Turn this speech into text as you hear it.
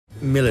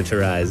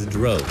militarized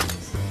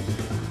drones.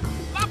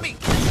 Lumpy!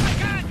 My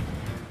gun!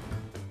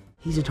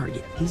 He's a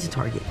target. He's a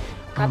target.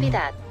 Copy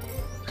that.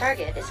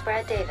 Target is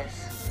Brad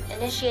Davis.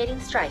 Initiating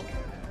strike.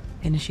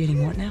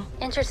 Initiating what now?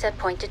 Intercept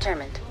point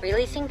determined.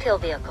 Releasing kill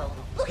vehicle.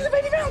 Look at the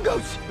baby mountain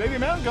goats! Baby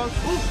mountain goats?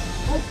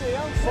 Ooh, okay,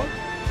 I'm sick.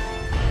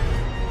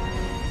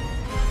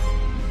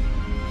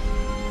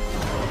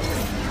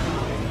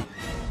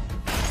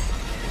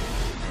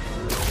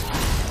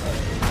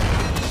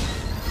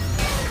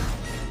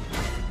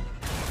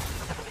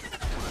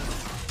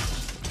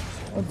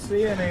 Don't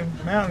see any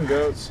mountain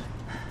goats.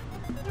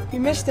 You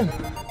missed him.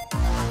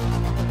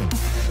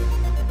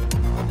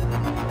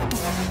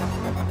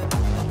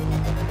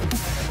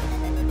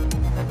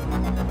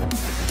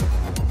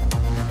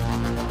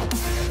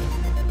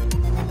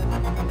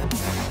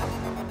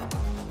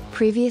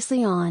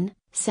 Previously on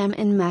Sam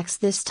and Max,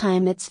 this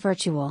time it's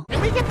virtual.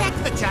 Can we get back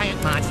to the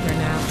giant monster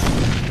now?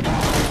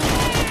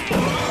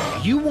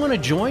 You want to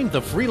join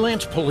the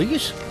Freelance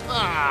Police?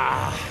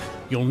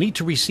 You'll need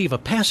to receive a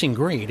passing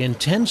grade in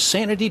 10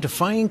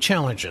 sanity-defying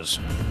challenges.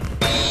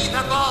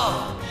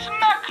 Knuckle!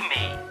 Smack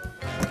me!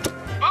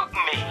 Boot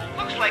me!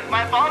 Looks like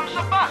my bomb's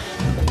a bust!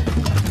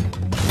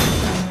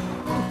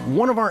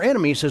 One of our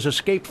enemies has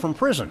escaped from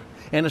prison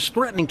and is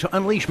threatening to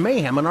unleash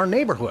mayhem in our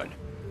neighborhood.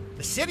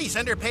 The city's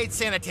underpaid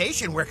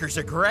sanitation workers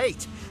are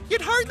great.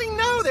 You'd hardly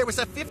know there was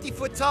a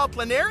 50-foot-tall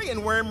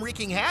planarian worm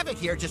wreaking havoc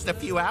here just a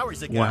few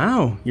hours ago.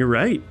 Wow, you're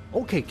right.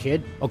 Okay,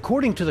 kid.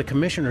 According to the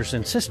commissioner's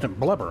insistent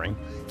blubbering,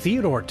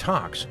 Theodore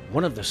Tox,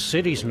 one of the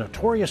city's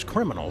notorious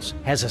criminals,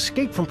 has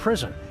escaped from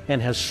prison and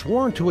has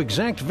sworn to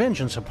exact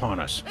vengeance upon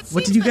us.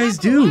 What did you guys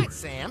do?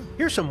 Sam.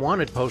 Here's some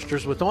wanted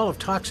posters with all of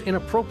Tox's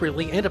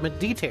inappropriately intimate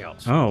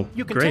details. Oh,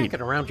 You can great. tack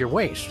it around your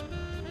waist.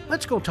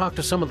 Let's go talk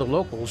to some of the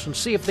locals and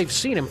see if they've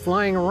seen him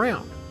flying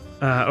around.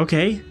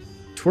 Okay.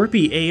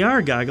 Twerpy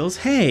AR goggles.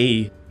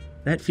 Hey,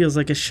 that feels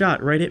like a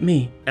shot right at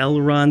me.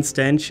 Elron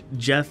Stench,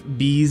 Jeff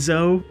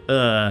Bezos.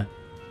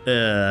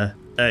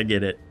 I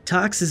get it.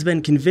 Tox has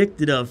been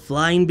convicted of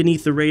flying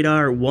beneath the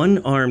radar,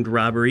 one-armed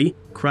robbery,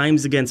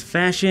 crimes against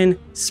fashion,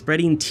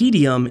 spreading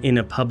tedium in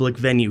a public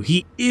venue.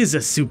 He is a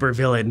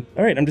supervillain.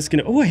 All right, I'm just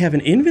gonna. Oh, I have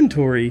an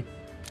inventory.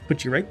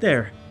 Put you right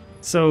there.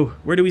 So,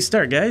 where do we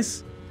start,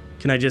 guys?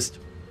 Can I just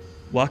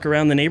walk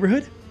around the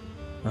neighborhood?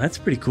 Well, that's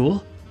pretty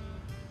cool.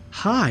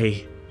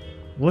 Hi.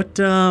 What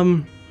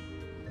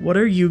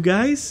are you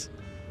guys?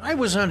 I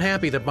was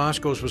unhappy that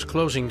Bosco's was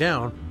closing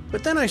down,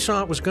 but then I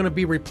saw it was going to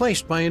be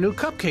replaced by a new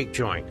cupcake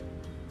joint.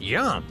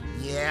 Yum.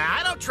 Yeah,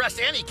 I don't trust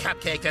any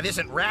cupcake that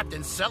isn't wrapped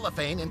in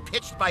cellophane and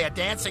pitched by a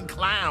dancing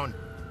clown.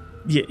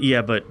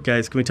 Yeah, but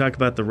guys, can we talk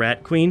about the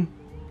Rat Queen?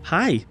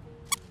 Hi.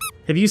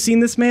 Have you seen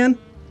this man?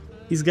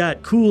 He's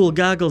got cool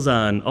goggles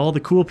on. All the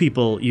cool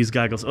people use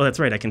goggles. Oh, that's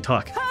right, I can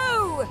talk.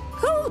 Ho!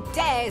 Who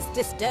dares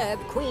disturb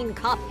Queen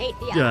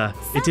Carpathia?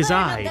 It is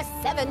Sovereign I. of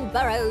the Seven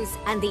Boroughs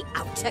and the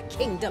Outer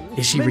Kingdom.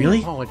 Is she Many really?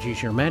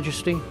 apologies, Your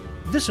Majesty.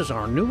 This is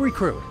our new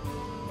recruit.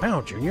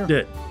 Bow,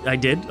 Junior. I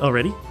did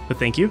already, but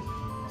thank you.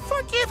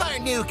 Forgive our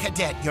new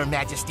cadet, Your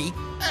Majesty,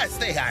 as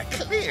they are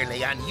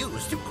clearly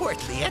unused to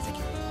courtly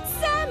etiquette.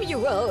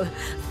 Samuel,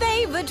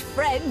 favored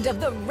friend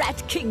of the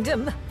Rat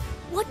Kingdom.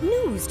 What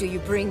news do you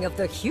bring of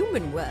the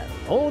human world?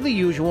 Oh, the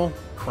usual.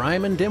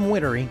 Crime and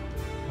dim-wittery.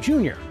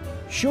 Junior,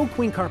 show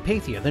Queen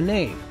Carpathia the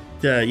knave.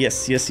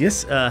 Yes.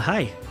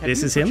 Hi,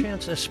 this is Have you him.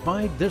 perchance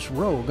espied this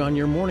rogue on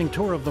your morning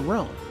tour of the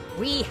realm?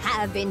 We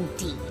have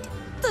indeed.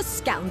 The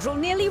scoundrel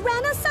nearly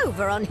ran us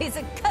over on his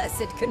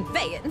accursed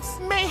conveyance.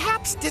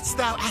 Mayhaps didst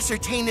thou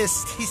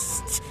ascertainest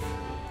his...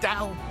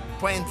 thou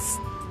whence...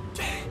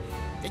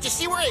 Did you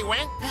see where he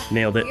went?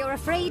 Nailed it. You're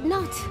afraid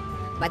not.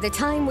 By the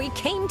time we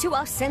came to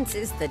our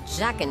senses, the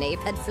jackanape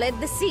had fled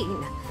the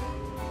scene.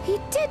 He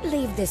did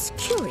leave this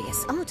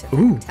curious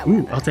artifact,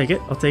 however. I'll take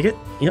it.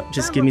 Yep,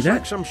 just give me looks that.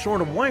 like some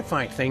sort of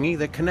Wi-Fi thingy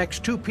that connects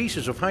two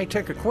pieces of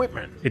high-tech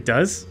equipment. It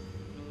does?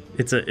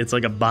 It's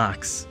like a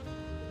box.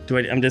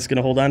 I'm just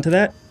gonna hold on to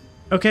that?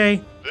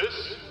 Okay.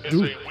 This is a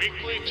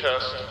weekly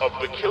test of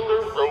the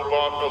Killer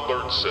Robot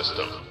Alert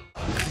System.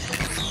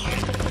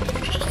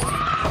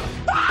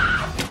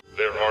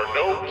 There are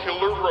no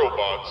killer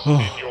robots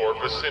in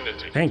your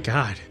vicinity. Thank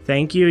God.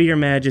 Thank you, Your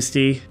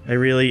Majesty.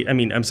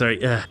 I'm sorry,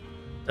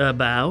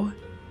 bow.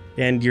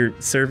 And your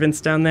servants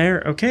down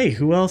there? Okay,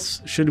 who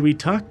else should we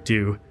talk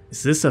to?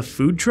 Is this a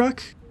food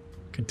truck?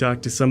 Could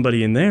talk to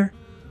somebody in there.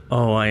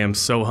 Oh, I am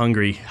so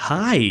hungry.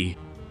 Hi.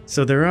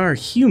 So there are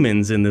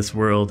humans in this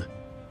world.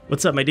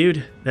 What's up, my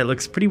dude? That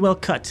looks pretty well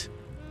cut.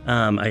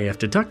 I have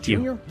to talk to you.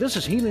 Junior, this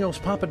is Helios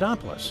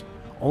Papadopoulos,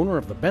 owner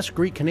of the best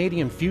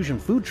Greek-Canadian fusion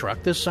food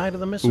truck this side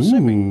of the Mississippi.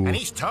 Ooh. And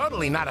he's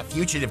totally not a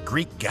fugitive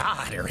Greek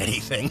god or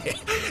anything.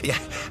 Yeah,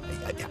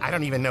 I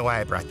don't even know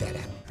why I brought that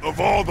up. Of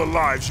all the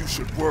lives you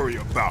should worry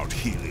about,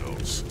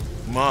 Helios,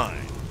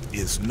 mine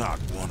is not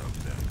one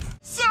of them.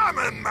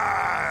 Salmon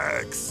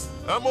Max!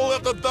 I'm all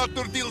at the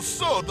Dr. Deal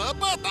soda,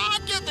 but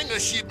I'm getting a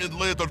shipment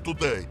later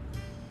today.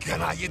 Can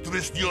I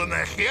interest you in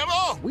a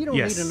hero? We don't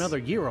need another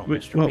Euro,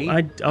 Mr. Well, B. I'll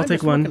I'm take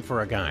just one. looking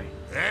for a guy.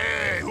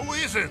 Hey, who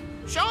isn't?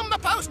 Show him the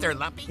poster,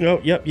 Lumpy. Oh,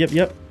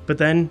 yep. but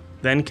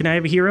then can I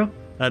have a hero?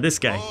 This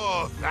guy.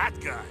 Oh, that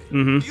guy.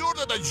 Mm-hmm. He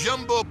ordered a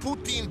jumbo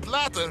poutine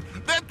platter,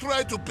 then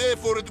tried to pay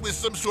for it with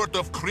some sort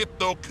of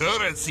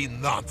cryptocurrency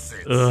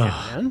nonsense.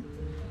 Ugh.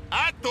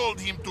 I told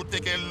him to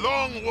take a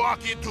long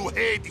walk into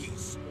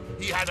Hades.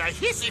 He had a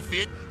hissy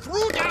fit,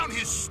 threw down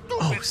his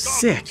stupid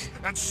sick.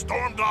 and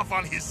stormed off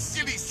on his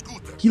silly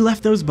scooter. He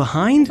left those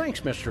behind?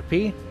 Thanks, Mr.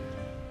 P.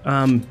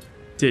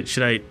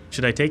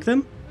 Should I take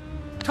them?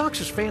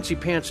 Tox's fancy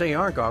pants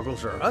AR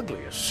goggles are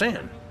ugly as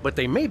sin, but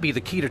they may be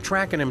the key to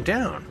tracking him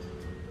down.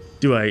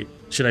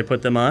 Should I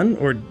put them on,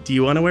 or do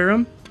you want to wear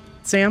them?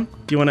 Sam,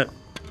 do you want to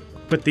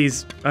put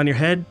these on your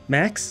head?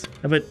 Max?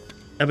 How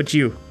about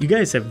you? You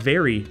guys have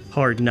very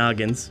hard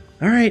noggins.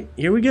 All right,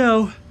 here we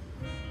go.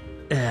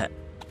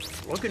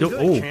 Looking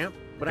good, champ.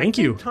 But thank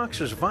I you. think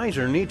Tox's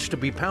visor needs to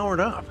be powered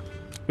up.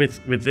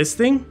 With this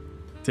thing?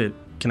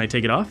 Can I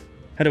take it off?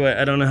 I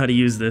don't know how to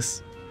use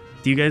this.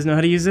 Do you guys know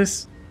how to use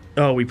this?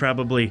 Oh, we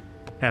probably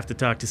have to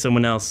talk to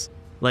someone else.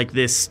 Like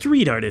this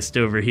street artist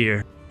over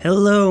here.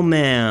 Hello,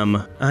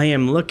 ma'am. I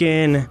am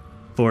looking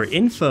for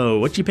info.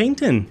 What you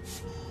painting?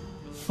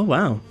 Oh,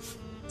 wow.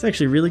 It's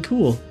actually really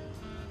cool.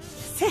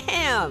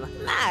 Sam,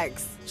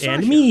 Max.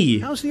 And me.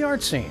 How's the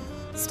art scene?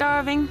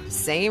 Starving,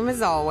 same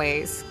as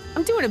always.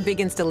 I'm doing a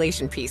big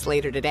installation piece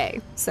later today,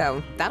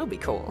 so that'll be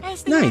cool.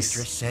 As the Nice.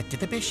 actress said to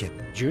the bishop.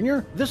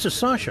 Junior, this is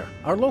Sasha,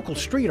 our local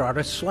street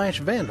artist /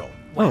 vandal.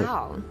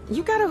 Wow,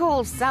 you got a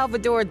whole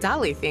Salvador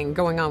Dali thing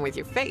going on with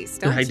your face,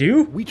 don't you? I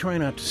do? We try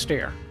not to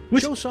stare.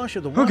 What? Show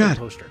Sasha the Oh, water God.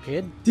 poster,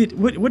 kid.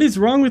 What is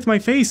wrong with my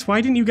face?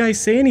 Why didn't you guys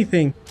say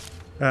anything?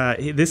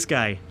 This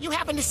guy. You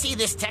happen to see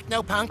this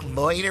technopunk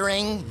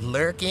loitering,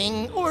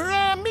 lurking, or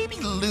maybe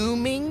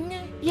looming?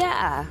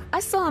 Yeah, I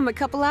saw him a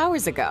couple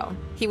hours ago.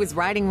 He was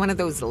riding one of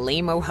those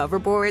lame-o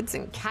hoverboards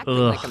and cackling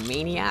Ugh. like a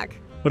maniac.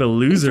 What a He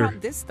loser.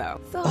 dropped this, though.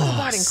 Thought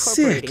about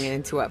incorporating it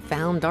into a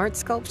found art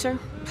sculpture,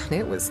 but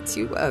it was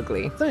too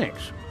ugly.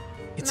 Thanks.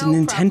 It's a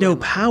Nintendo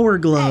Power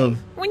Glove.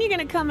 When you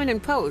gonna come in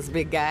and pose,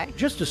 big guy?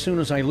 Just as soon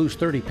as I lose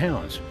 30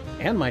 pounds,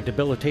 and my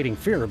debilitating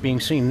fear of being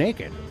seen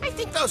naked. I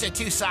think those are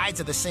two sides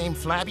of the same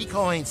flabby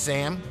coin,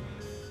 Sam.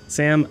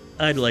 Sam,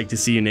 I'd like to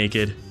see you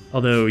naked.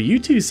 Although you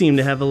two seem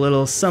to have a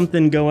little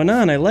something going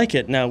on. I like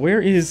it. Now,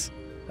 where is...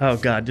 Oh,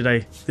 God, did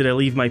I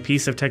leave my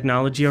piece of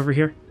technology over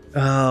here?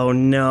 Oh,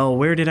 no.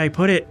 Where did I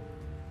put it?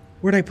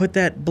 Where'd I put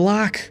that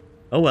block?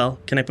 Oh, well.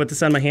 Can I put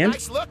this on my hand?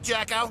 Nice look,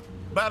 Jacko.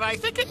 But I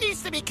think it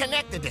needs to be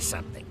connected to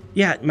something.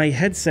 Yeah, my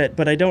headset,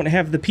 but I don't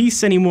have the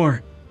piece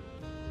anymore.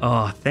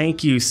 Oh,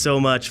 thank you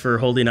so much for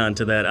holding on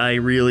to that. I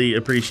really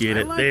appreciate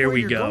it. I like There where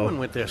we you're go. going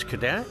with this,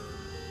 cadet.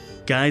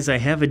 Guys, I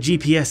have a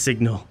GPS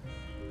signal.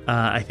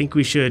 I think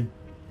we should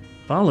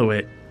follow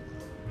it.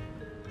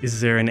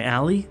 Is there an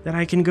alley that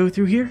I can go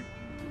through here?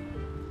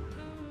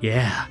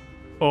 Yeah.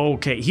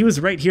 Okay, he was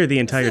right here the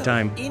entire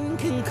time. In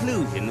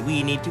conclusion,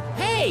 we need to...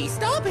 Hey,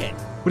 stop it!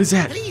 What is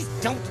that? Please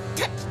don't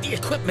touch the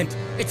equipment.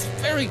 It's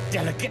very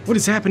delicate. What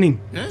is happening?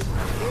 Huh?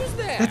 Who's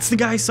there? That's the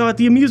guy I saw at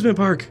the amusement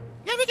park.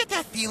 You ever get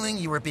that feeling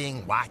you were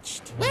being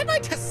watched? Where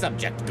might the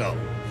subject go?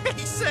 Hey,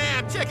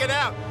 Sam, check it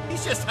out.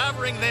 He's just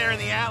hovering there in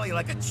the alley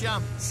like a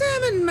chump.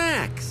 Sam and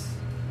Max.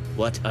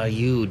 What are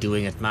you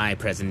doing at my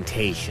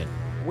presentation?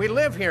 We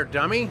live here,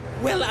 dummy.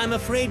 Well, I'm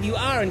afraid you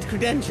aren't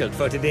credentialed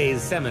for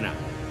today's seminar.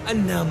 A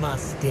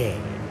namaste.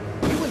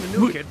 You and the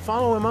new kid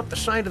follow him up the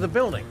side of the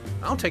building.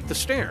 I'll take the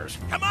stairs.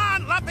 Come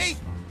on, Lumpy!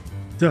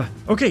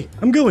 Okay,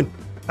 I'm going.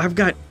 I've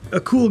got a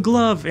cool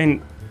glove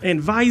and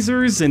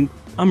visors, and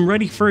I'm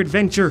ready for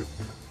adventure.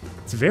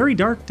 It's very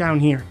dark down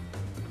here.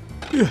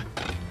 Ugh.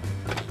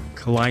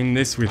 Climb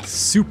this with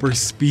super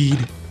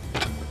speed.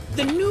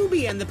 The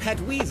newbie and the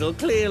pet weasel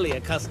clearly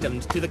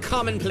accustomed to the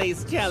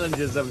commonplace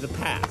challenges of the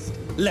past.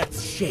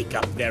 Let's shake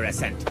up their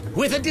ascent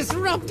with a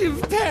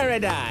disruptive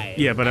paradigm.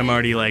 Yeah, but I'm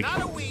already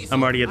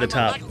at the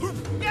top.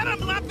 Get him,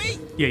 Lumpy!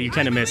 Yeah, you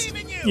kind of missed.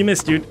 You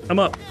missed, dude. I'm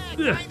up.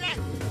 Ugh.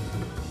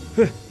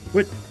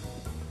 What?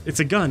 It's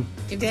a gun.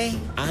 Today,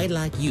 I'd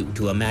like you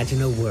to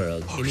imagine a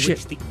world in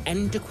which the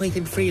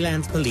antiquated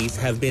freelance police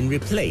have been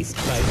replaced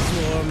by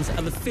swarms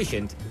of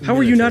efficient. How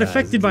are you not militarized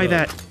affected by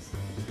that?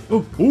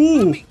 drones. Oh,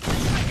 ooh!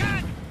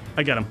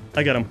 I got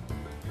him.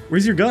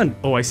 Where's your gun?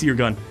 Oh, I see your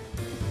gun.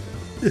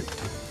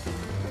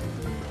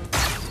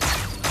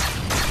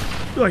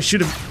 Oh, I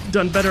should have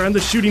done better on the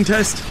shooting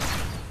test.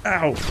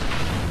 Ow.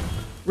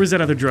 Where's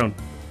that other drone?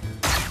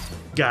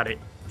 Got it.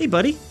 Hey,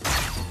 buddy.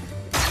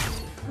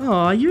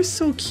 Aw, you're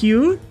so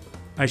cute.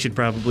 I should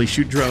probably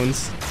shoot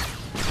drones.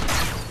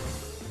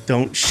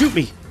 Don't shoot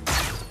me.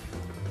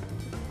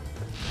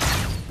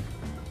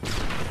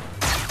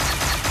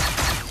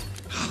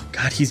 Oh,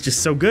 God, he's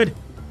just so good.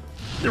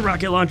 The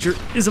rocket launcher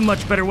is a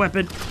much better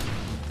weapon.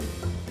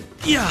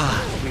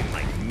 Yeah. We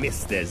might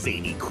miss their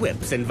zany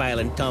quips and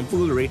violent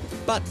tomfoolery,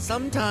 but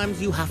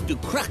sometimes you have to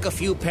crack a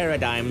few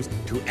paradigms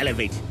to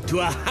elevate to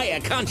a higher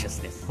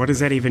consciousness. What does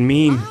that even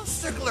mean? I'll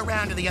circle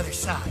around to the other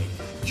side.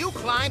 You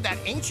climb that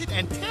ancient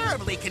and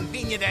terribly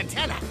convenient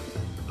antenna.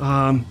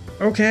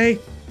 Okay.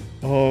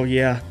 Oh,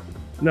 yeah.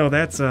 No,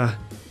 that's a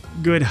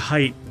good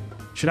height.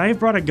 Should I have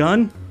brought a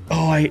gun?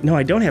 Oh,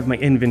 I don't have my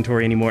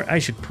inventory anymore. I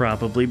should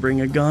probably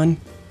bring a gun.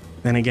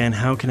 Then again,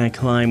 how can I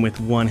climb with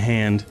one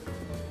hand?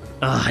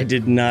 I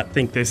did not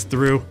think this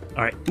through.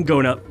 All right, I'm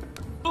going up.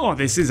 Oh,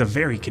 this is a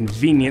very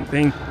convenient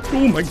thing.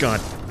 Oh my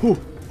God.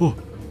 Oh,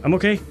 I'm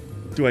okay.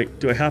 Do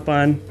I hop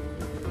on?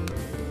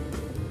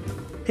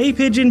 Hey,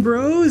 pigeon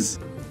bros.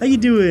 How you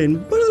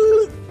doing?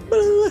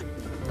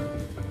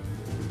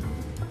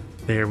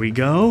 There we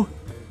go.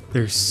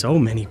 There's so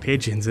many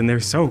pigeons and they're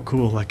so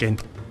cool looking.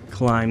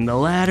 Climb the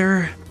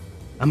ladder.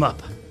 I'm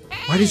up.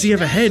 Why does he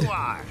have a head?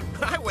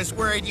 I was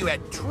worried you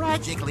had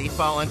tragically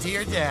fallen to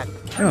your death.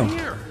 Come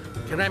here.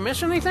 Did I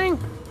miss anything?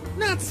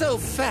 Not so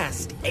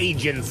fast,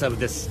 agents of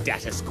the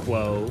status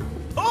quo.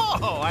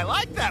 Oh, I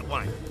like that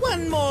one.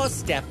 One more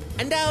step,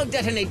 and I'll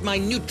detonate my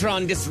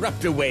neutron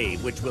disruptor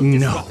wave, which will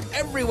disrupt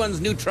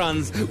everyone's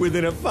neutrons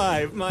within a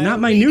 5-mile Not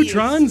my radius.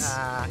 neutrons?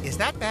 Is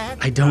that bad?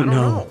 I don't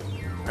know.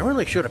 I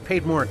really should have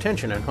paid more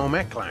attention in home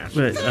ec class.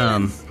 But,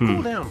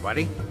 Cool down,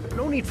 buddy.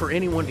 No need for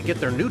anyone to get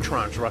their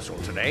neutrons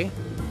rustled today.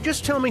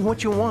 Just tell me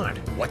what you want.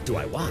 What do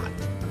I want?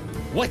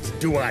 What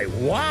do I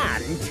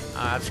want?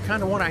 That's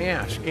kind of what I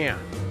asked, yeah.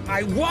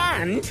 I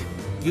want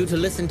you to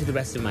listen to the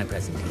rest of my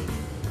presentation.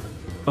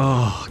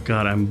 Oh,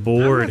 God, I'm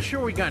bored. I'm not sure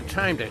we got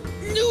time to...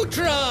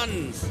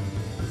 Neutrons!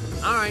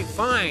 All right,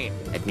 fine.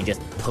 Let me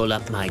just pull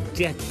up my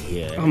deck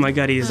here. Oh my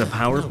God, he has a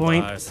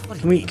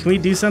PowerPoint. Can we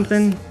do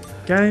something,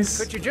 guys?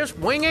 Could you just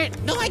wing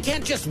it? No, I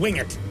can't just wing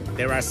it.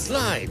 There are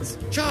slides,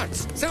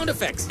 charts, sound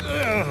effects.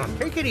 Ugh.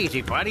 Take it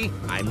easy, buddy.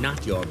 I'm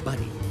not your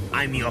buddy.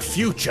 I'm your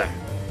future.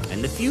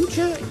 And the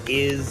future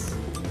is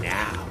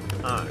now.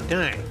 Oh,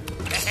 dang.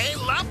 Hey,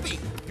 Lumpy,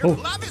 your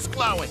glove is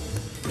glowing.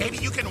 Maybe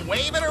you can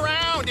wave it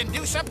around and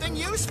do something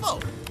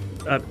useful.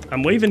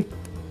 I'm waving.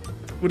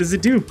 What does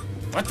it do?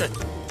 What the?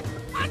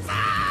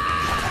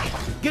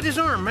 Get his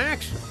arm,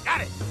 Max.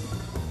 Got it.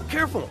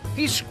 Careful.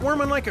 He's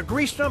squirming like a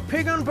greased up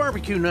pig on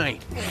barbecue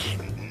night.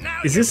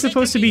 Is this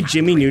supposed to be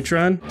Jimmy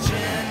Neutron?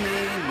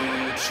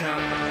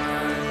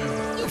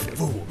 You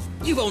fool.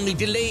 You've only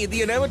delayed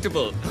the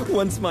inevitable.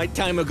 Once my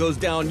timer goes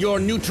down, your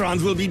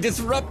neutrons will be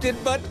disrupted,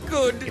 but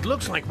good. It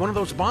looks like one of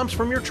those bombs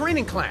from your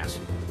training class.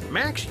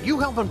 Max, you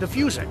help him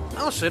defuse it.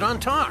 I'll sit on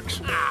talks.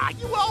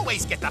 You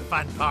always get the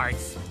fun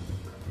parts.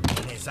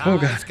 When his Oh,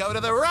 God. eyes go to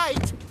the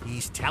right,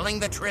 he's telling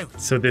the truth.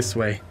 So this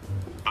way.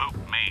 Boop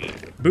me.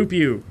 Boop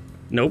you.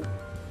 Nope.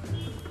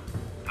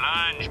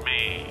 Lunge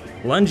me.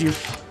 Lunge you.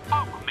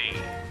 Poke me.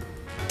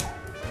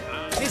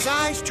 His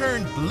eyes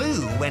turn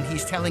blue when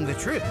he's telling the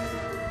truth.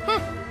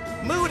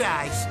 Mood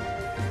eyes.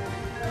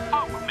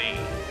 Poke me.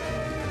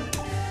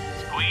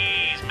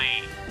 Squeeze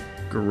me.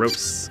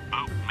 Gross.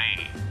 Boop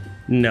me.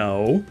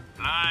 No.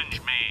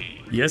 Lunge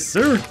me. Yes,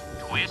 sir.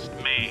 Twist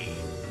me.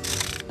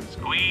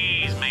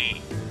 Squeeze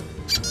me.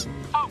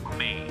 Poke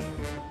me.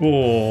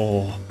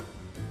 Oh.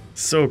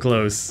 So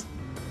close.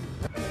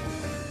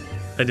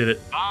 I did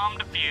it. Bomb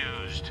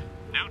defused.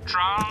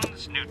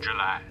 Neutrons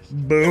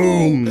neutralized.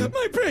 Boom.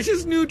 My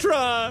precious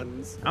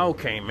neutrons.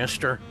 Okay,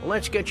 mister.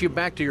 Let's get you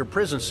back to your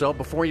prison cell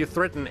before you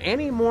threaten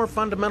any more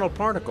fundamental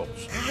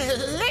particles.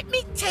 Let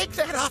me take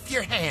that off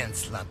your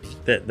hands, Lumpy.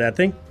 That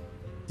thing?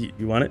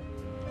 You want it?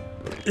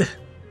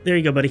 There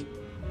you go, buddy.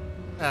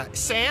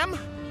 Sam,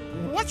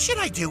 what should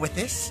I do with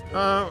this?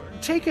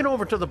 Take it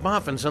over to the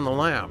boffins in the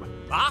lab.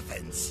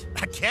 Boffins?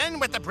 Again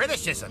with the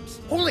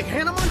Britishisms. Holy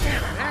Hannah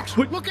Montana, Max!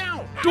 What? Look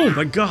out! Oh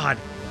my God!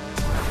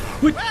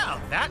 What?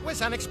 Well, that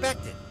was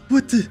unexpected.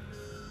 What the?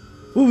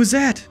 What was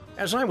that?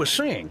 As I was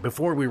saying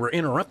before we were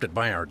interrupted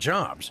by our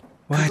jobs,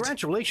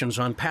 congratulations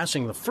on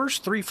passing the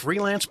first 3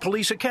 Freelance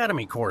Police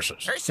Academy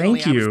courses.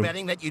 Personally, Thank you. I was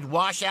betting that you'd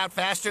wash out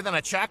faster than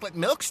a chocolate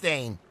milk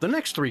stain. The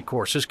next 3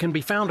 courses can be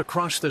found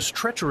across this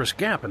treacherous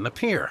gap in the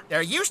pier.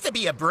 There used to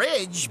be a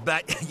bridge,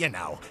 but, you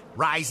know,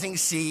 rising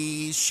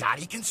seas,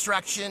 shoddy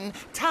construction,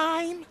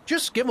 time.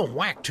 Just give a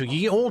whack to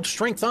ye old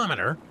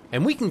strengthometer,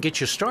 and we can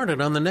get you started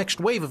on the next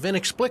wave of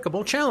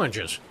inexplicable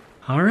challenges.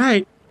 All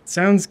right.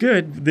 Sounds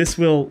good. This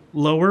will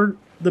lower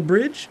the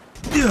bridge?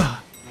 Ugh.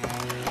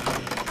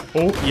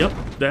 Oh, yep.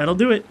 That'll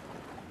do it.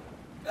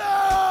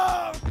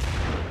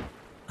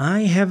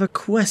 I have a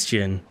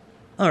question.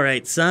 All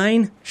right,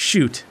 sign,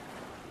 shoot.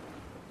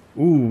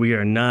 Ooh, we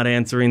are not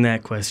answering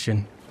that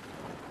question.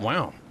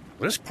 Wow,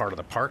 this part of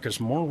the park is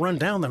more run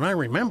down than I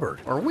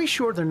remembered. Are we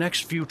sure the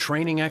next few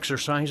training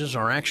exercises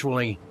are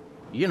actually,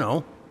 you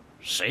know,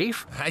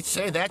 safe? I'd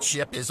say that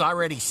ship is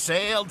already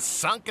sailed,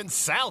 sunk, and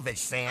salvaged,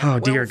 Sam. Oh,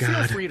 dear Feel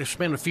God. free to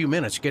spend a few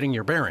minutes getting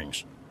your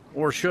bearings.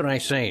 Or should I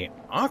say,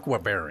 aqua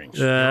bearings.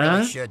 You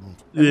really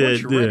shouldn't. And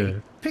once you're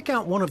ready, pick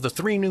out one of the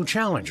 3 new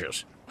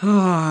challenges.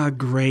 Ah,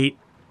 great.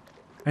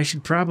 I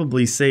should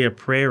probably say a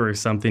prayer or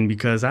something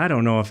because I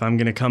don't know if I'm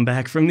gonna come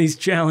back from these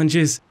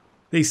challenges.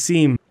 They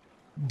seem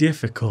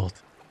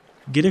difficult.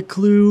 Get a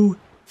clue,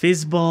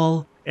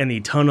 fizzball, and the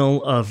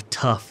tunnel of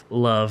tough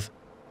love.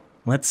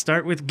 Let's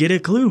start with get a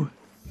clue.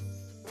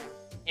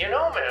 You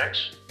know,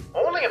 Max,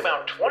 only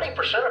about 20%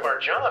 of our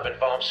job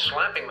involves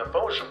slapping the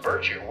foes of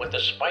virtue with the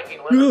spiky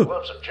leather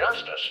gloves of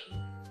justice.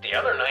 The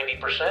other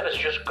 90% is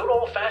just good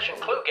old-fashioned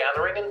clue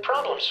gathering and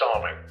problem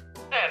solving.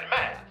 And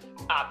math,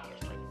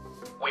 obviously.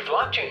 We've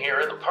locked you here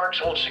in the park's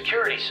old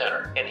security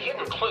center and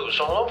hidden clues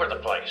all over the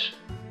place.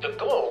 The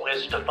goal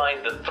is to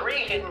find the 3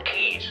 hidden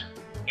keys.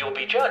 You'll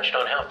be judged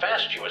on how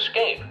fast you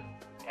escape.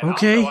 And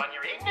okay. also on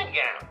your evening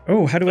gown.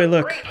 Oh, how do I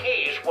look? 3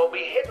 keys will be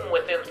hidden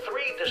within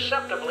 3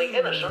 deceptively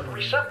innocent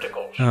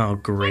receptacles. Oh,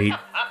 great.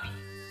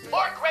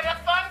 Or Greta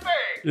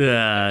Thunberg.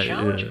 The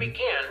challenge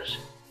begins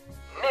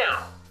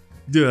now.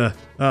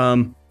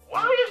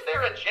 Why is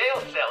there a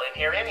jail cell in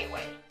here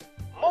anyway?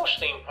 Most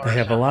theme parks I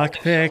have a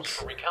lockpick.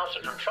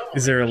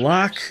 Is there a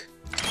lock?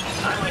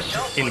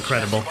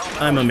 Incredible.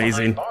 I'm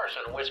amazing.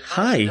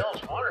 Hi.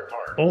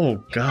 Oh,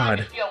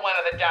 God.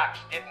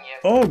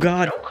 Oh,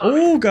 God.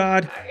 Oh,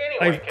 God.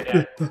 Anyway,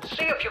 Cadet,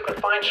 see if you can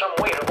find some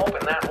way to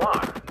open that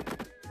lock.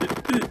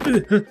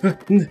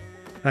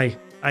 I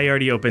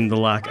already opened the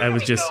lock. I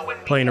was just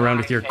playing around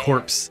with your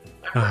corpse.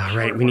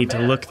 Alright, we need to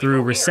look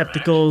through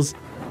receptacles,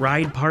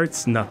 ride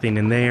parts, nothing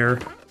in there.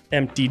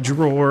 Empty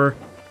drawer,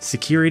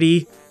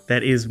 security,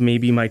 that is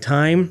maybe my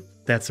time.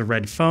 That's a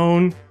red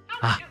phone.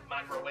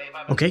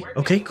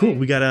 Okay, cool.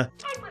 We got a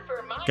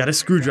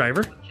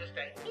screwdriver.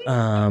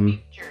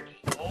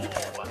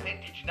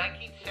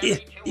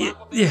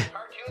 Yeah.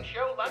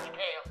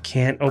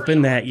 Can't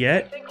open that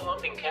yet.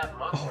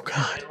 Oh,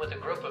 God. With a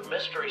group of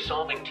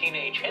mystery-solving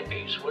teenage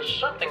hippies was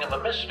something of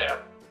a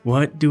misstep.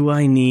 What do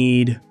I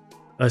need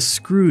a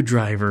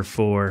screwdriver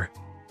for?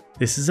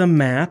 This is a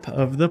map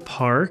of the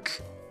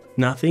park.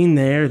 Nothing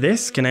there.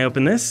 This, can I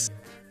open this?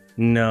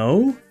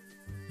 No.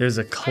 There's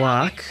a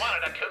clock.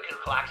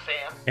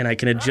 And I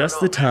can adjust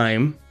the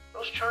time,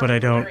 but I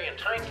don't.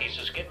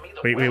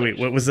 Wait.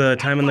 What was the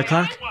time on the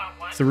clock?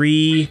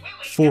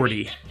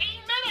 3:40.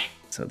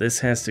 So this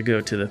has to go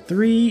to the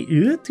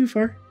 3. Too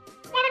far.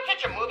 Want to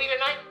catch a movie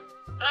tonight?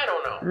 I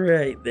don't know.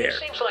 Right there. It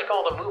seems like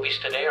all the movies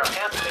today are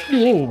half-baked.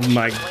 Oh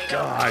my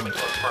God.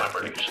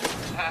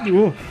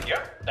 Whoa.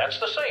 Yep, that's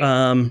the safe.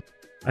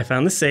 I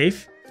found the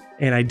safe,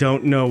 and I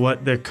don't know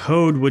what the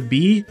code would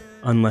be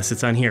unless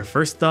it's on here.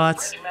 First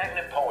thoughts.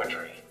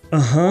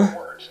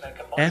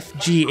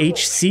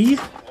 FGHC.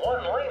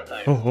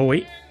 Oh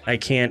wait, I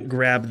can't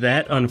grab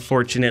that,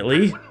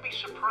 unfortunately.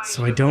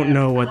 So I don't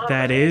know what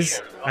that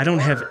is. I don't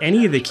have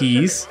any of the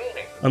keys,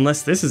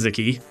 unless this is a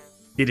key.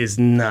 It is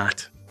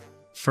not.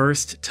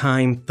 First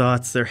time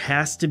thoughts. There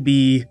has to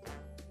be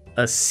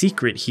a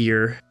secret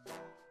here,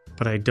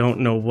 but I don't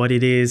know what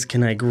it is.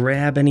 Can I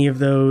grab any of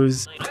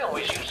those? I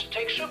always used to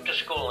take soup to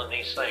school in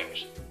these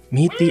things.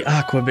 Meet the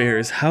Aqua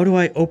Bears. How do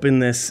I open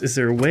this? Is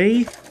there a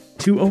way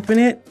to open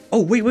it?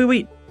 Oh,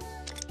 wait.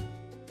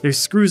 There's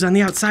screws on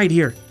the outside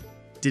here.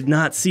 Did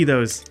not see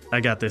those. I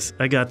got this.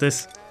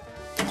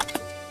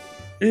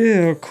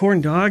 Ew,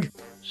 corn dog.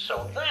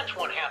 So that's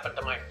what happened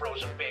to my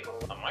frozen bagel.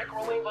 A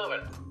microwave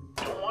oven.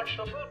 Don't watch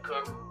the food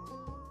cook.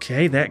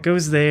 Okay, that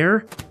goes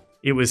there.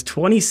 It was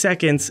 20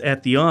 seconds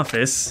at the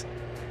office.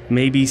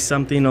 Maybe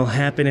something will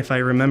happen if I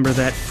remember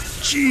that.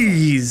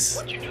 Jeez.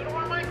 What'd you do to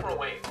our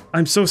microwave?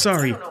 I'm so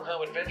sorry. I don't know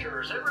how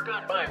adventurers ever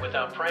got by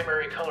without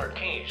primary colored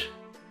keys.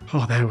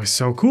 Oh, that was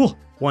so cool.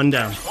 1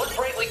 down. 1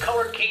 brightly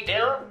colored key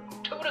down,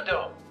 2 to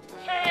go.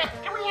 Sam,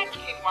 do we have to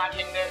keep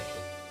watching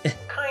this?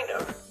 Kind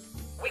of.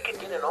 We could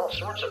get in all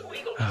sorts of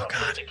legal trouble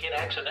if the kid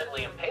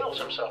accidentally impales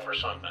himself or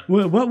something.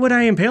 What would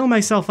I impale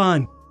myself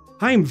on?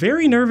 I am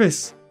very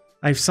nervous.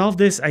 I've solved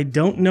this. I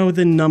don't know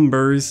the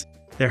numbers.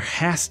 There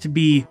has to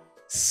be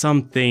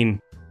something.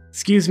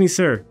 Excuse me,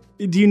 sir.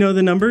 Do you know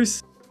the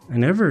numbers? I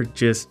never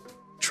just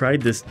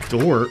tried this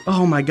door.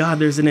 Oh my God,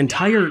 there's an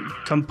entire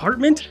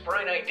compartment? His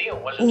bright idea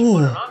wasn't to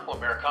put an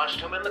Aquabear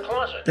costume in the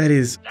closet. That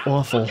is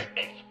awful.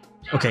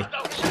 Okay.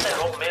 Isn't that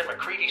old man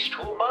McCready's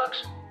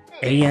toolbox?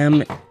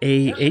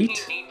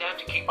 AMA8? Need that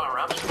to keep our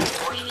obstacle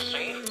courses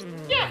safe?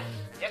 Yes.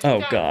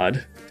 Oh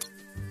God.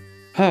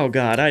 Oh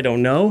God, I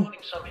don't know.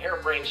 Some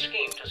harebrained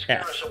scheme to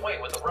scare us away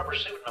with a rubber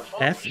suit and a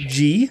phone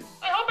FG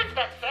I hope it's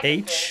that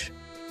second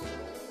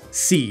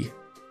HC.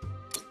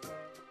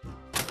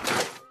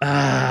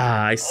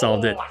 I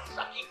solved it. A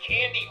sucky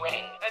candy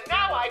ring. And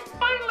now I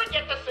finally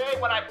get to say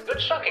what I've...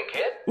 Good sucking,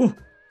 kid. Ooh.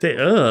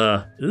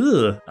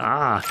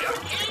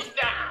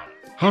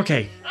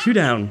 Okay, 2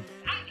 down.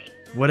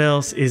 What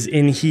else is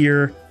in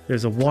here?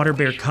 There's a water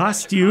bear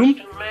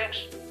costume.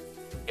 Max,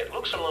 it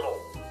looks a little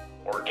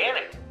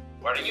organic.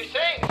 What are you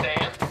saying,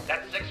 Sam?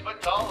 That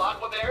 6-foot-tall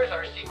aqua bears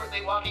are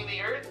secretly walking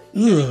the earth,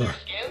 using their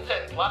skins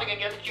and plotting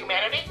against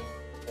humanity?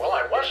 Well,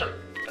 I wasn't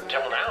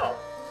until now.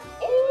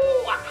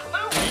 Oh, a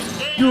clue!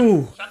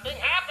 Ooh. Something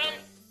happened.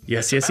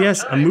 Yes.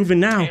 I'm moving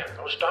now. Man,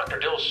 those Dr.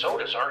 Dill's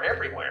sodas are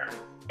everywhere.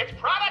 It's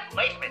product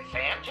placement,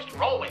 Sam. Just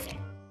roll with it.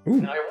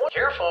 Now,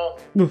 careful.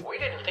 We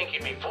didn't think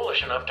you'd be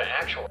foolish enough to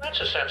actually. That's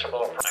a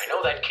sensible approach. I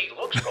know that key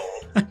looks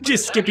gold. I'm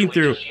just skipping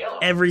through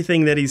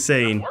everything that he's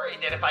saying. I'm worried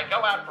that if I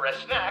go out for a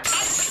snack, I'll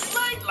be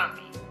slide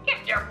lumpy.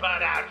 Get your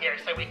butt out here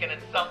so we can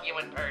insult you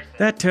in person.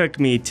 That took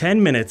me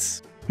 10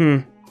 minutes.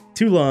 Too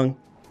long.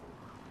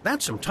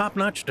 That's some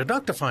top-notch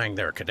deductifying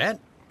there, Cadet.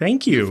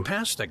 Thank you. You've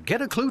passed the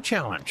Get a Clue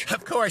challenge.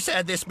 Of course,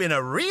 had this been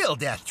a real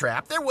death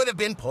trap, there would have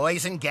been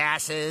poison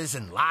gases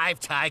and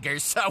live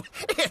tigers, so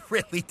it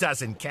really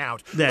doesn't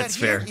count. That's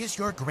fair. Here is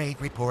your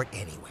grade report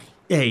anyway.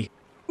 Hey.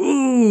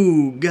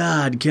 Ooh,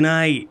 God, can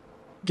I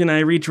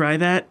retry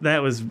that?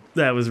 That was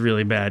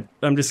really bad.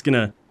 I'm just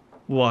gonna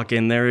walk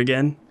in there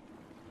again.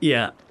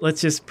 Yeah,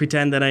 let's just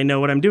pretend that I know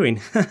what I'm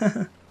doing.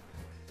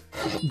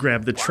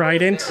 Grab the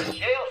trident. There's a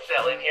jail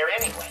cell in here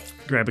anyway.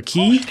 Grab a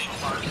key.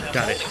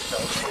 Got it.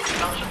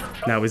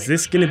 Now, is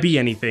this gonna be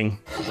anything?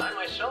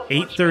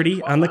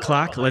 8:30 on the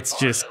clock. Let's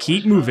just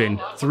keep moving.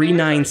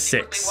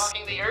 396.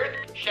 Walking the earth,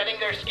 shedding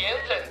their skins,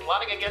 and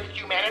plotting against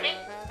humanity?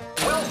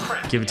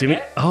 Give it to me.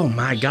 Oh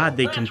my God,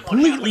 they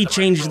completely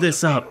changed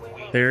this up.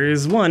 There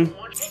is one.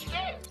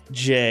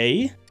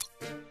 J.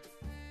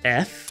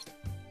 F.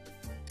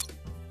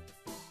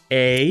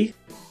 A.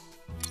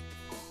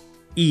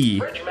 E.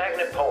 Bridge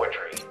magnet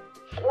poetry.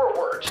 4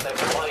 words that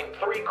combine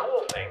 3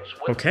 cool things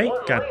with Okay,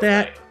 one got right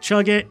that. thing.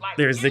 Chug it.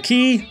 There's the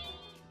key.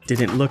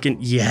 Didn't look in.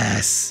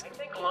 Yes. I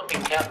think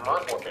lumping Captain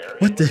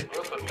Aquabear. What the?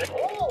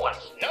 Oh, a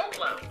snow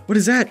clown. What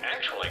is that?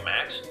 Actually,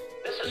 Max,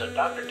 this is a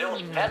Dr.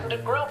 Dill's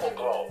patented grumble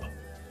globe.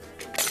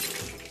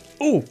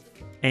 Oh,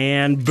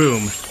 and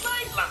boom.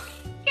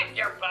 Get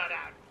your butt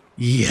out.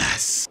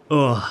 Yes.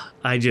 Oh,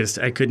 I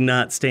could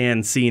not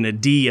stand seeing a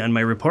D on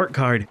my report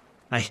card.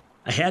 I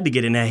had to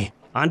get an A.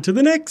 On to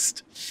the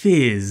next.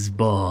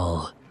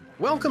 Fizzball.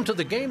 Welcome to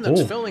the game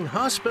that's Oh. filling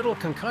hospital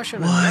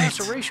concussion and What?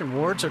 laceration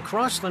wards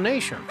across the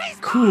nation.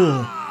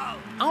 Cool.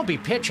 I'll be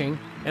pitching,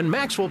 and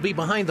Max will be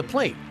behind the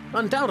plate,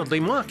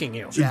 undoubtedly mocking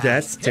you.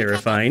 That's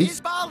terrifying.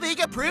 Fizzball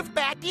League-approved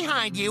bat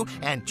behind you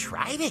and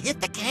try to hit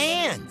the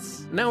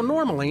cans. Now,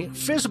 normally,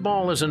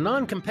 Fizzball is a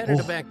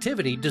non-competitive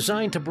activity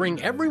designed to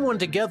bring everyone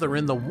together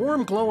in the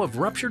warm glow of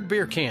ruptured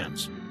beer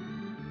cans.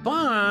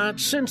 But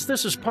since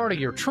this is part of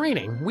your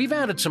training, we've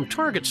added some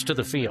targets to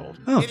the field.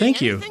 Oh,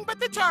 thank you. Anything but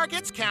the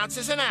targets counts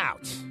as an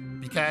out,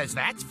 because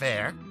that's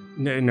fair.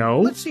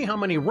 No. Let's see how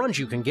many runs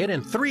you can get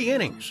in 3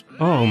 innings.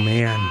 Oh,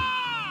 man.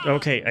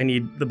 Okay, I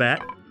need the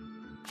bat.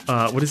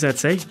 What does that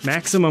say?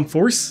 Maximum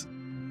force?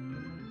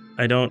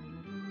 I don't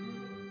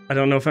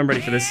know if I'm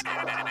ready for this.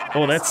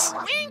 Oh, that's...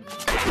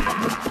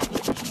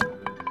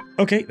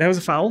 Okay, that was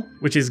a foul,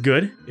 which is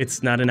good.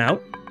 It's not an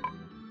out.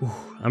 Ooh,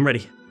 I'm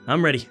ready.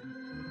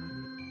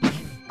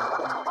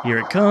 Here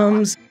it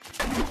comes.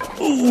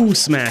 Ooh,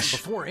 smash.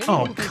 Before Oh,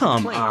 anyone can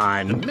come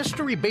complain, The on.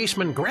 mystery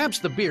baseman grabs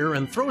the beer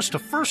and throws to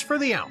first for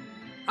the out.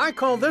 I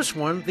call this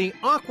one the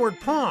awkward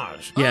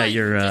pause. Yeah,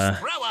 you're, Just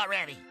throw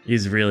already.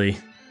 he's really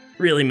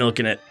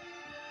milking it.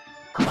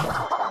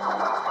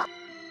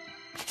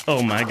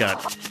 Oh my God.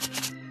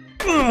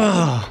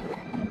 Ugh.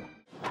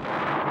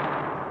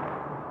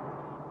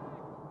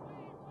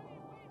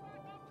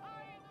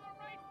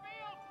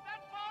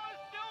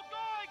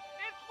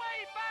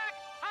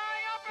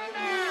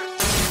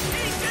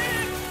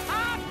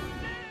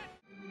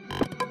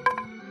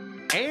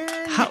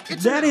 How?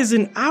 That is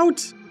an out?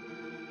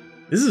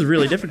 This is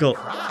really difficult.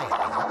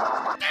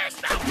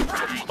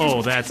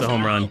 Oh, that's a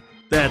home run.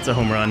 That's a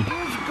home run.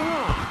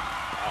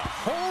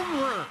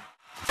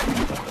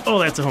 Oh,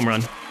 that's a home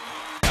run.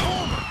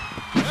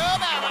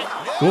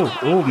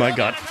 Oh my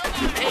God.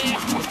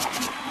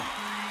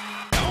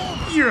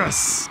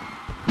 Yes!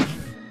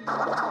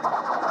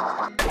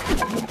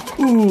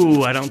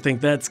 Ooh, I don't think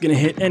that's gonna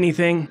hit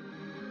anything.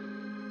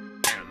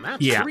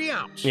 That's Yeah. 3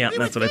 outs. Yeah,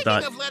 that's what I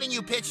thought. We were thinking of letting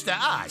you pitch to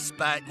us,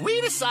 but we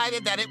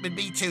decided that it would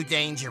be too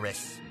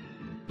dangerous.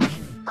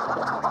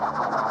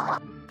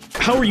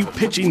 How are you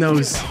pitching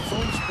those?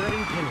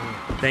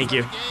 Thank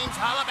you. Game's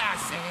all about,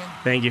 Sam.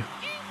 Thank you.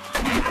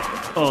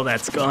 Oh,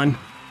 that's gone.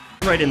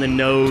 Right in the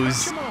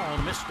nose. Come on,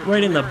 Mr.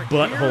 Right in the Generic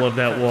butthole Beer, of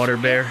that water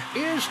bear.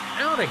 Is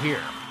out of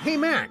here. Hey,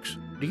 Max,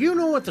 do you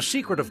know what the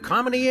secret of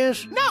comedy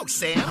is? No,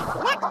 Sam.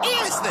 What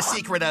is the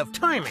secret of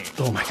timing?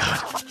 Oh my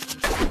God.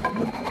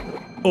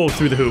 Oh,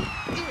 through the hoop.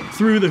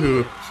 Through the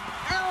hoop.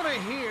 Out of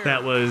here.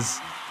 That was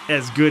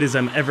as good as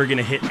I'm ever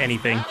gonna hit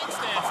anything. Stands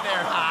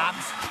there,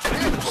 Hobbs? I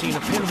haven't seen a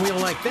pinwheel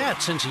like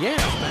that since Yaz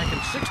back in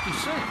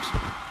 '66.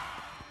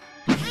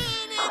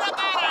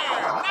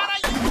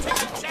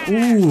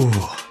 Ooh.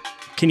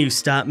 Can you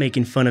stop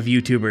making fun of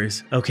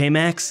YouTubers, okay,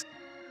 Max?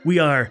 We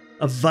are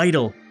a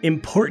vital,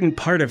 important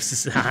part of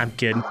society. I'm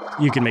kidding.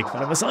 You can make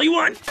fun of us all you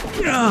want.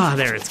 Ah,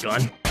 there it's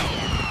gone. It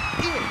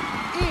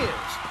is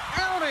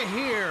out of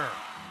here.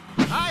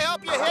 I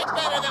hope you hit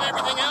better than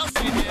everything else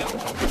you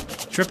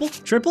do.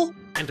 Triple?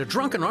 And a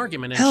drunken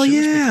argument Hell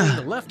ensues yeah.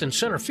 between the left and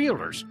center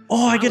fielders.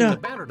 Oh, I get allowing a-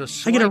 the batter to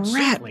I get a slide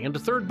rat. safely into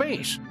third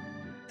base.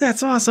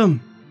 That's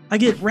awesome. I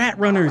get rat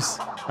runners.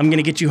 I'm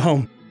gonna get you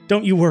home.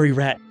 Don't you worry,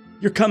 rat.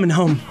 You're coming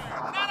home.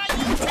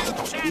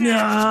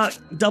 Nah,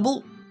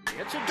 double?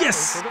 It's a double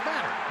Yes. for the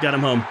batter. Got him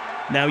home.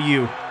 Now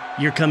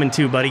you're coming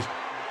too, buddy.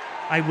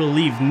 I will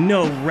leave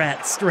no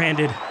rat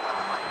stranded.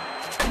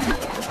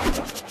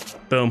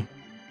 Boom.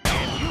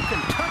 And you can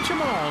touch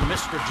them all,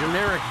 Mr.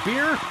 Generic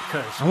Beer,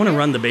 because I wanna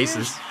run the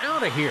bases.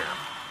 Out of here.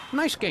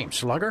 Nice game,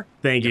 Slugger.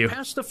 Thank you.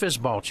 Passed the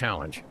fizzball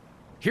challenge.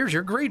 Here's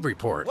your grade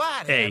report.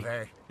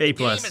 Whatever. A+. The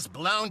game has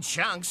blown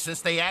chunks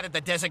since they added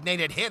the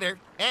designated hitter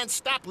and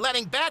stopped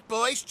letting bat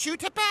boys chew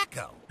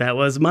tobacco. That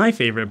was my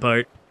favorite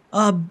part.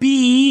 A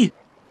B?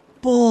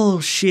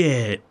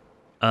 Bullshit.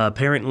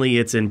 Apparently,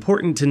 it's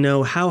important to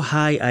know how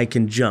high I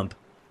can jump.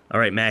 All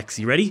right, Max,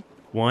 you ready?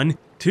 1,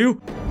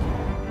 2.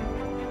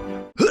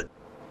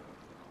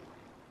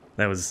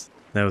 That was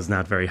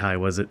not very high,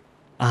 was it?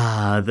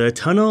 Ah, the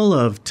tunnel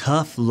of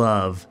tough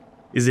love.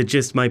 Is it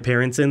just my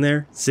parents in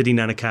there, sitting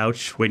on a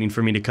couch, waiting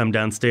for me to come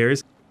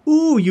downstairs?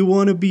 Ooh, you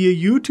want to be a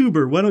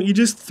YouTuber? Why don't you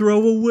just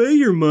throw away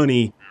your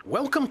money?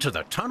 Welcome to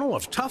the Tunnel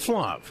of Tough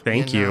Love.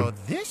 Thank you. Know,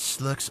 this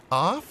looks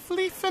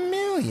awfully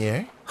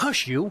familiar.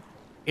 Hush you.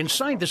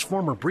 Inside this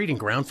former breeding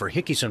ground for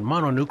hickeys and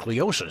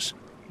mononucleosis,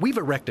 we've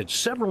erected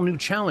several new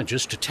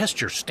challenges to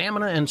test your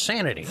stamina and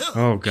sanity.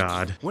 Oh,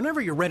 God. Whenever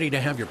you're ready to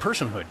have your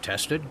personhood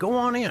tested, go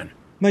on in.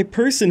 My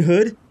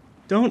personhood?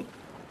 Don't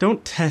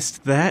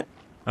test that.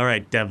 All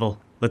right,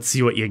 devil, let's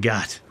see what you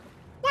got.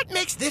 What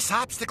makes this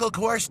obstacle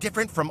course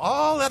different from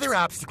all other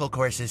obstacle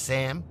courses,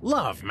 Sam?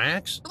 Love,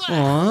 Max.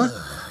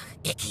 Aw.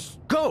 Icky.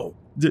 Go.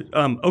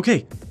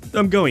 Okay,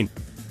 I'm going.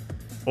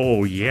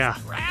 Oh, yeah.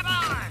 Grab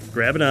on.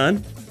 Grab it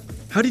on.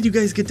 How did you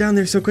guys get down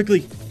there so quickly?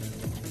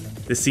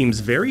 This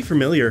seems very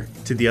familiar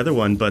to the other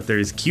one, but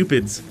there's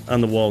cupids on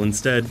the wall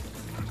instead.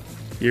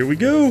 Here we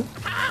go.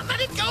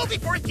 Let it go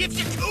before it gives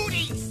you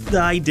cooties.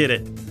 I did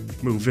it.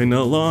 Moving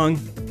along.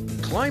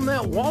 Climb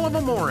that wall of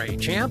amore,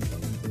 champ.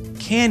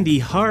 Candy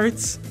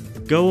hearts.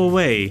 Go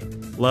away.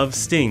 Love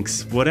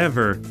stinks.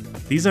 Whatever.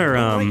 These are,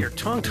 Let your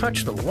tongue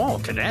touch the wall,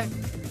 cadet.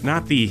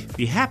 not the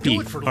happy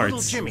Do it for hearts.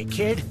 little Jimmy,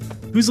 kid.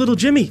 Who's little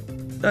Jimmy?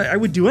 I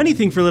would do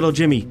anything for little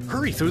Jimmy.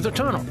 Hurry through the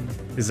tunnel.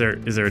 Is there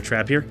a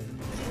trap here?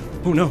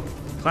 Oh no.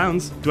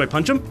 Clowns. Do I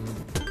punch them?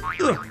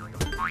 Ugh.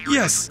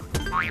 Yes.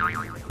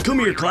 Come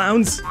here,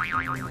 clowns.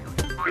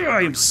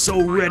 I am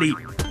so ready.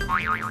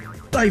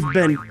 I've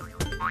been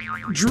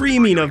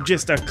dreaming of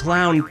just a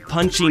clown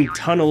punching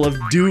tunnel of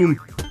doom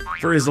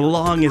for as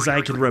long as I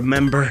can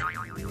remember.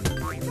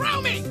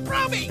 Throw me!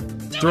 Throw me!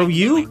 Throw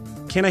you?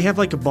 Can't I have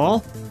like a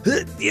ball?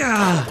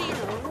 Yeah.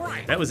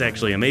 That was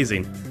actually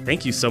amazing.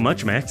 Thank you so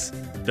much, Max.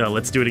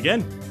 Let's do it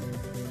again.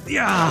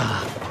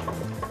 Yeah.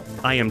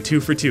 I am 2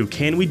 for 2.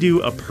 Can we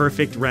do a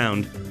perfect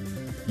round?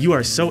 You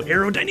are so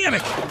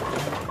aerodynamic.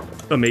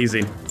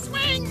 Amazing.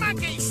 Swing,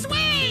 monkey,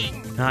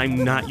 swing!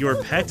 I'm not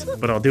your pet,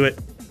 but I'll do it.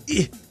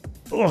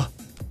 Oh,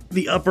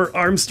 the upper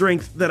arm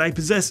strength that I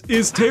possess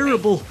is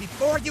terrible.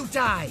 Before you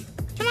die,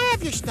 can I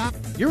have your stuff?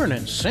 You're an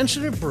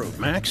insensitive brute,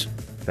 Max.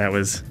 That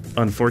was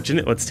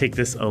unfortunate. Let's take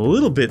this a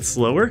little bit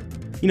slower.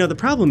 You know, the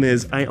problem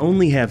is I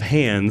only have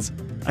hands.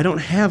 I don't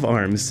have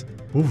arms.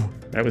 Ooh,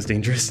 that was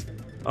dangerous.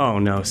 Oh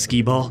no,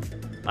 skee ball.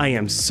 I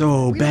am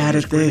so bad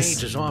at Grenades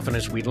this. as often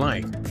as we'd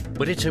like,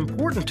 but it's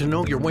important to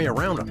know your way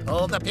around them.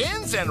 Pull the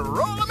pins and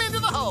roll them into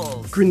the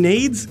holes.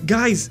 Grenades?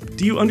 Guys,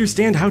 do you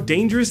understand how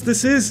dangerous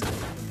this is?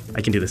 I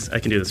can do this.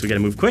 We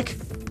gotta move quick.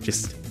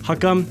 Just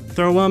huck them,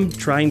 throw them,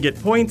 try and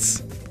get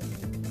points.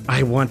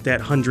 I want that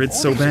 100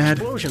 so bad.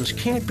 Explosions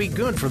can't be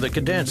good for the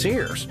cadets'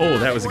 ears. Oh,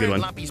 that was a good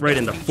one. Right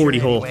in the 40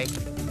 hole.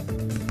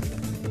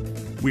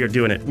 We are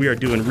doing it. We are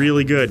doing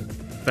really good.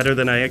 Better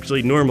than I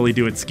actually normally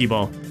do at skee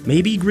ball.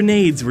 Maybe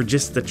grenades were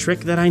just the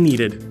trick that I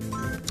needed.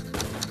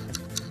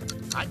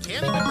 I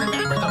can't even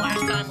remember the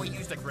last time we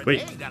used a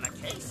grenade on a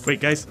case. Wait,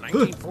 guys.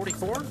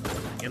 1944?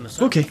 In the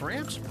South Okay. of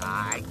France?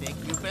 I think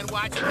you've been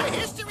watching the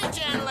History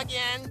Channel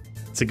again.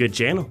 It's a good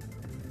channel.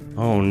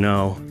 Oh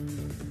no.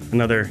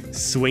 Another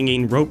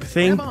swinging rope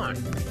thing? Come on.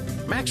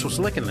 Max was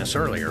licking this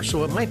earlier,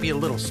 so it might be a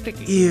little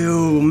sticky.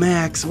 Ew,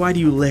 Max, why do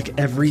you lick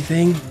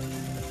everything?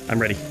 I'm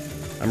ready.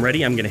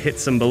 I'm gonna hit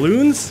some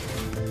balloons.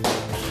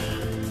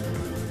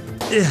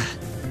 Ugh.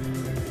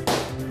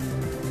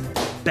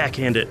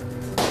 Backhand it.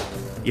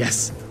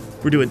 Yes.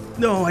 We're doing.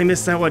 No, I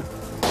missed that one.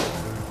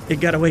 It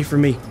got away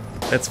from me.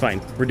 That's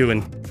fine. We're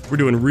doing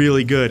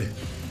really good.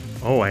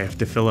 Oh, I have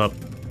to fill up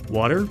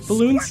water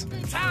balloons?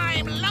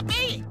 Time,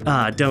 Lumpy!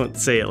 Don't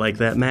say it like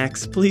that,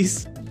 Max,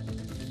 please.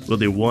 We'll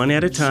do one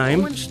at a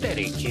time. Slow and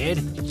steady, kid.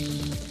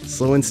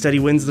 Slow and steady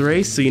wins the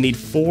race, so you need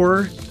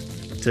 4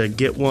 to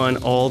get one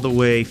all the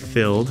way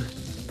filled.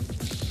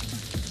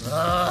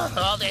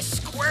 All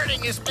this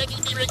squirting is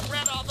making me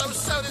regret all those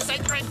sodas I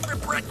drank for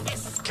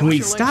breakfast. Can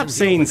we stop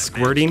saying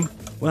squirting?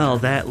 Well,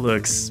 that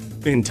looks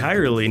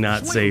entirely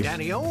not safe.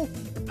 Daddy-o.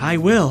 I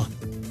will.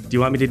 Do you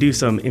want me to do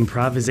some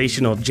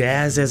improvisational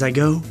jazz as I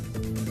go?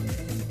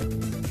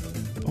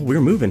 Oh,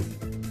 we're moving.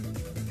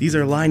 These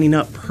are lining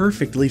up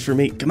perfectly for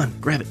me. Come on,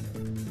 grab it.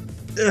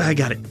 I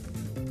got it.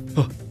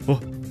 Oh.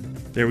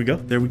 There we go.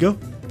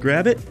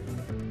 Grab it.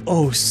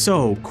 Oh,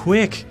 so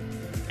quick.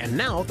 And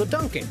now the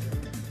dunking.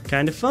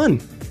 Kind of fun.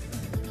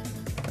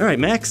 All right,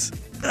 Max.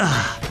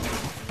 Well,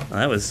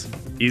 that was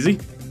easy.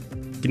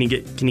 Can you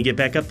get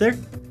back up there?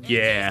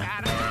 Yeah.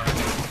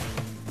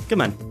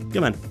 Come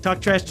on.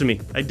 Talk trash to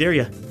me. I dare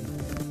ya.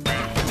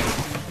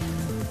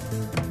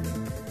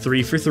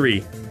 3 for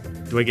 3.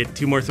 Do I get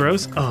 2 more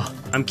throws? Oh,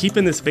 I'm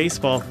keeping this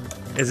baseball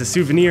as a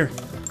souvenir.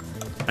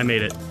 I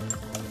made it.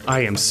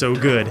 I am so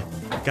good.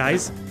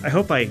 Guys, I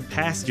hope I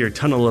passed your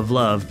tunnel of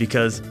love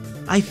because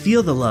I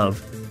feel the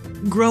love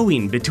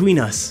growing between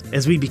us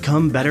as we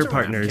become better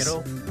partners.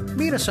 Kiddo.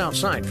 Meet us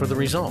outside for the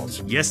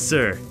results. Yes,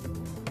 sir.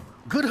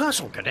 Good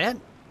hustle, Cadet.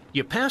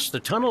 You passed the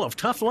Tunnel of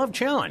Tough Love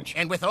challenge.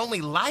 And with only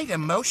light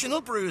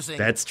emotional bruising.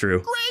 That's true.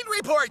 Grade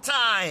report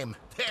time!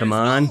 There's Come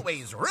on.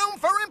 always room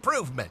for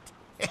improvement.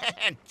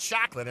 And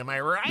chocolate, am I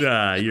right?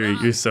 Ah,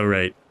 you're so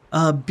right.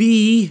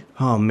 B.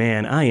 Oh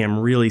man, I am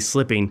really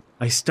slipping.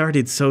 I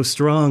started so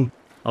strong.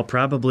 I'll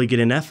probably get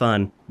an F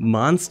on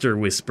Monster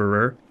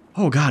Whisperer.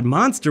 Oh god,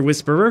 Monster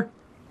Whisperer?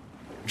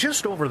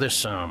 Just over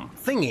this,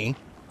 thingy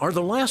are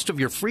the last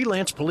of your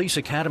Freelance Police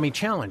Academy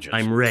challenges.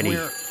 I'm ready.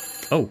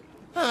 Oh.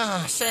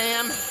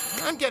 Sam,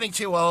 I'm getting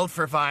too old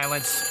for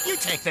violence. You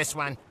take this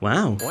one.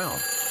 Wow. Well,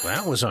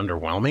 that was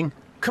underwhelming.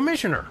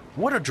 Commissioner,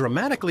 what a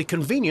dramatically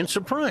convenient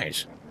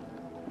surprise.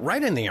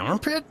 Right in the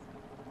armpit?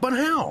 But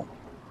how?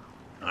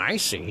 I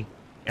see.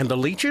 And the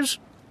leeches?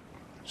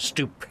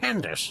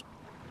 Stupendous.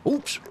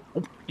 Oops.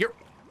 Oh, you're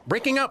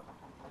breaking up.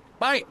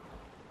 Bye.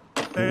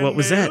 What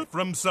was that?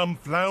 From some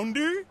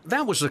flounder?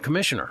 That was the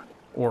commissioner.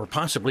 Or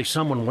possibly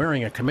someone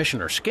wearing a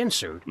commissioner skin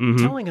suit,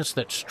 telling us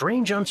that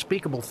strange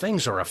unspeakable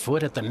things are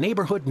afoot at the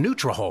neighborhood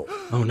Nutrahole.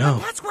 Oh no.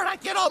 That's where I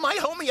get all my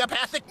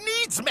homeopathic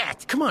needs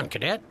met. Come on,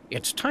 Cadet.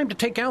 It's time to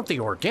take out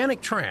the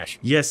organic trash.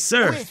 Yes,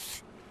 sir.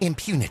 With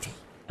impunity.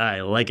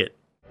 I like it.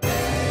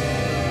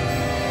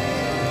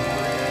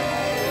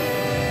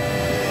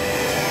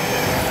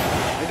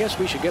 I guess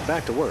we should get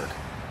back to work.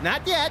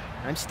 Not yet.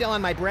 I'm still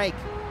on my break.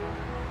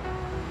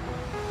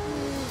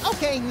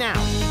 Okay, now.